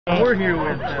We're here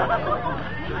with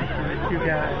you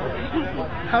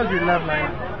guys. How's your love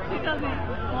life?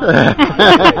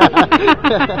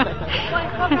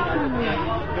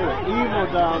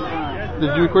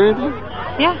 Did you record anything?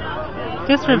 Yeah,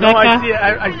 just Rebecca. No, I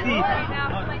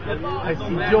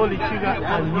see Jolie Chuga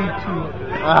on YouTube.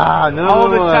 No all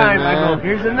the one, time. man. I go,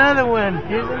 here's another one.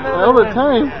 Here's another all one. the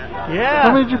time? Yeah.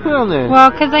 How many did you put on there?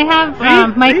 Well, because I have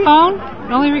my phone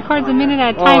only records a minute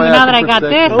at a time, yeah, but now that I got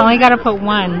second. this, I only got to put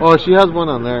one. Oh, she has one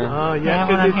on there. Oh, Yeah, yeah.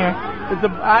 one on here. It's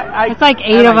It's like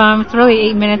 8 of them. It's really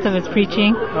 8 minutes of his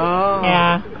preaching. Oh.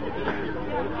 Yeah.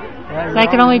 So I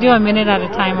can only do a minute at a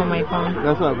time on my phone.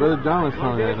 That's what Brother John was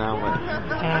telling me right now.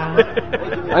 Yeah. I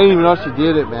didn't even know she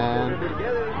did it, man.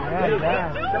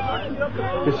 Yeah.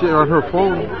 Cause she, on her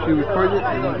phone, she records it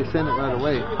and you can send it right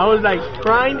away. I was like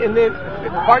crying and then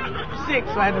part 6,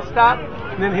 so I had to stop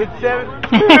and then hit 7.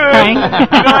 Crying?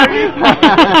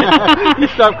 You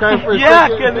stopped crying for a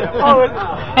second?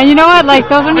 Yeah, And you know what? Like,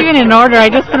 those aren't even in order. I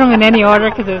just put them in any order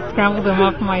because it scrambled them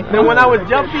up on my phone. then when I was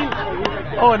jumping,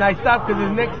 and I stopped because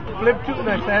his next flip too, and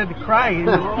I started to cry. It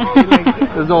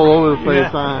was all over the place,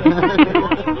 huh?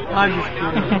 I'm just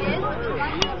kidding.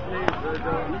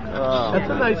 That's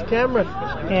a nice camera.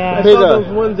 Yeah. I saw those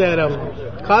ones at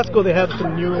Costco. They have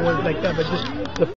some newer ones like that, but just the